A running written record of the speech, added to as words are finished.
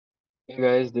Hey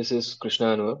guys, this is Krishna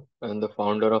Anwar. I'm the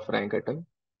founder of RankAtom.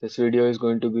 This video is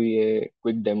going to be a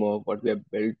quick demo of what we have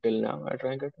built till now at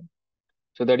RankAtom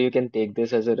so that you can take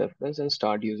this as a reference and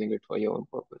start using it for your own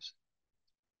purpose.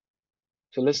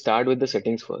 So let's start with the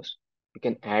settings first. You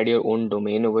can add your own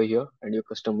domain over here and your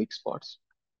custom weak spots.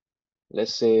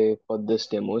 Let's say for this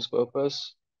demo's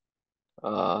purpose,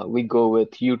 we go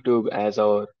with YouTube as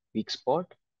our weak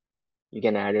spot. You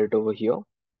can add it over here.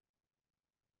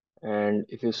 And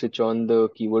if you switch on the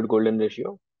keyword golden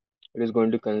ratio, it is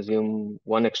going to consume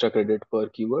one extra credit per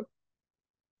keyword.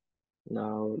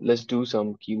 Now let's do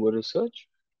some keyword research.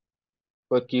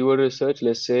 For keyword research,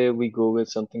 let's say we go with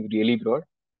something really broad.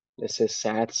 Let's say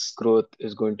SaaS growth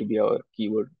is going to be our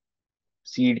keyword,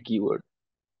 seed keyword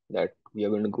that we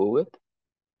are going to go with.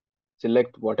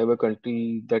 Select whatever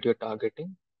country that you're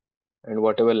targeting and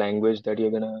whatever language that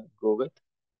you're going to go with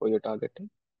for your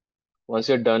targeting. Once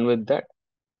you're done with that,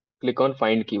 click on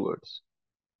find keywords.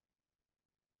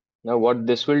 Now what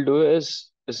this will do is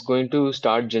it's going to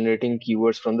start generating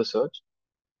keywords from the search.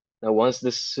 Now once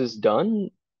this is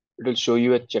done, it will show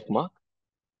you a check mark.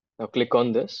 Now click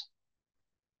on this.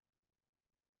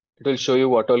 It will show you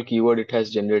what all keyword it has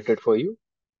generated for you.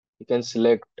 You can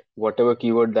select whatever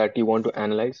keyword that you want to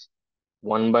analyze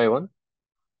one by one,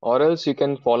 or else you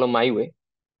can follow my way.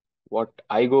 What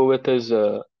I go with is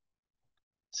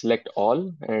select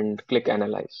all and click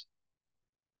analyze.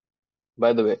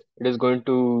 By the way, it is going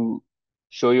to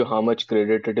show you how much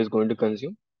credit it is going to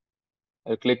consume.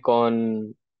 I'll click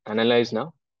on analyze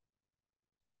now.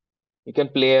 You can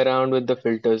play around with the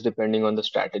filters depending on the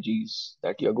strategies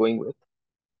that you're going with,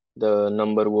 the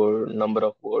number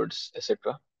of words,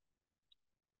 etc.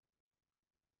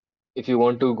 If you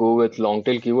want to go with long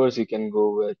tail keywords, you can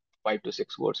go with 5 to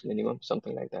 6 words minimum,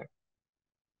 something like that.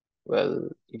 Well,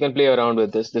 you can play around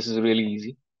with this. This is really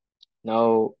easy.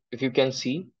 Now, if you can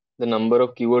see, the number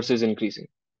of keywords is increasing.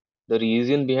 The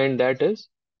reason behind that is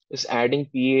adding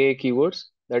PAA keywords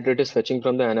that it is fetching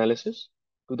from the analysis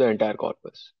to the entire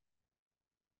corpus,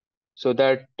 so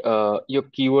that your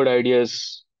keyword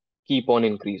ideas keep on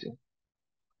increasing.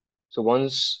 So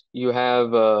once you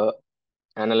have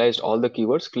analyzed all the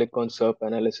keywords, click on SERP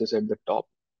analysis at the top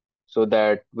so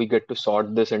that we get to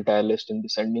sort this entire list in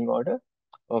descending order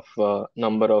of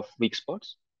number of weak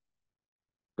spots.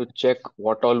 To check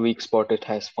what all weak spot it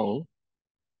has found,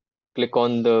 click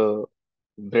on the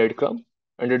breadcrumb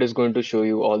and it is going to show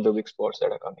you all the weak spots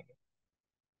that are coming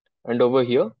in. And over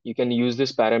here, you can use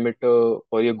this parameter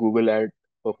for your Google ad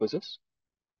purposes.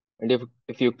 And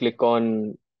if you click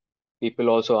on people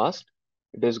also asked,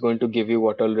 it is going to give you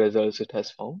what all results it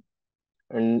has found.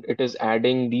 And it is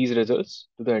adding these results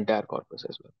to the entire corpus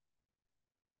as well.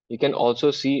 You can also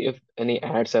see if any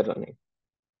ads are running.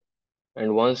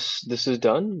 And once this is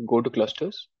done, go to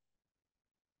clusters,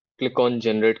 click on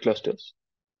generate clusters.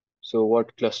 So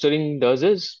what clustering does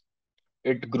is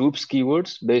it groups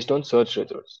keywords based on search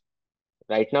results.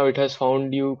 Right now it has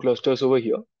found you clusters over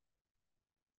here.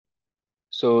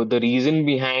 So the reason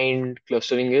behind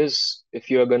clustering is if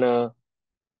you are gonna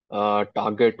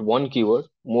target one keyword,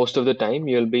 most of the time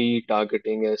you'll be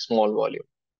targeting a small volume.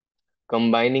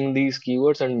 Combining these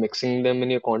keywords and mixing them in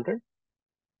your content,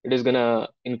 it is gonna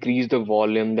increase the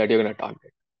volume that you're gonna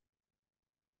target.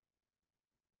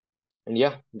 And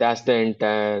yeah, that's the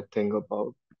entire thing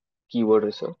about keyword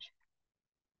research.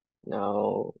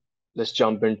 Now let's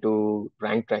jump into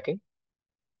rank tracking.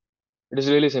 It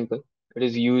is really simple. It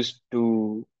is used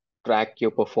to track your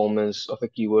performance of a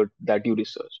keyword that you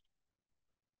researched.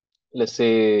 Let's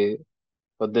say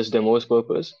for this demo's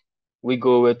purpose, we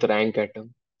go with RankAtom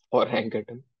or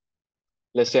RankAtom.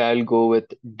 Let's say I'll go with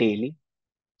daily.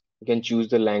 You can choose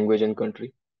the language and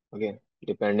country, again,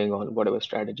 depending on whatever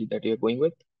strategy that you're going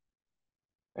with,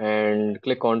 and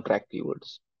click on track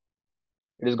keywords.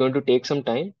 It is going to take some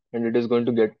time and it is going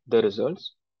to get the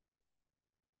results.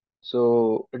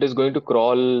 So it is going to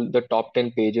crawl the top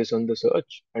 10 pages on the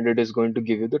search and it is going to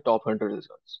give you the top 100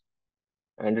 results.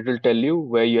 And it will tell you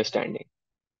where you're standing.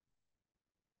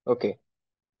 Okay,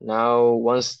 now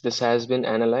once this has been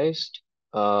analyzed,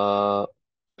 uh,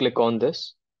 click on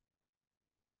this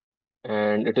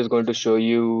and it is going to show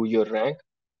you your rank.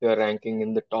 You're ranking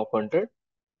in the top 100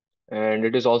 and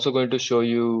it is also going to show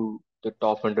you the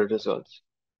top 100 results.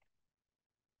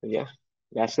 So yeah,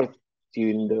 that's it. See you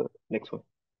in the next one.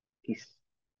 Peace.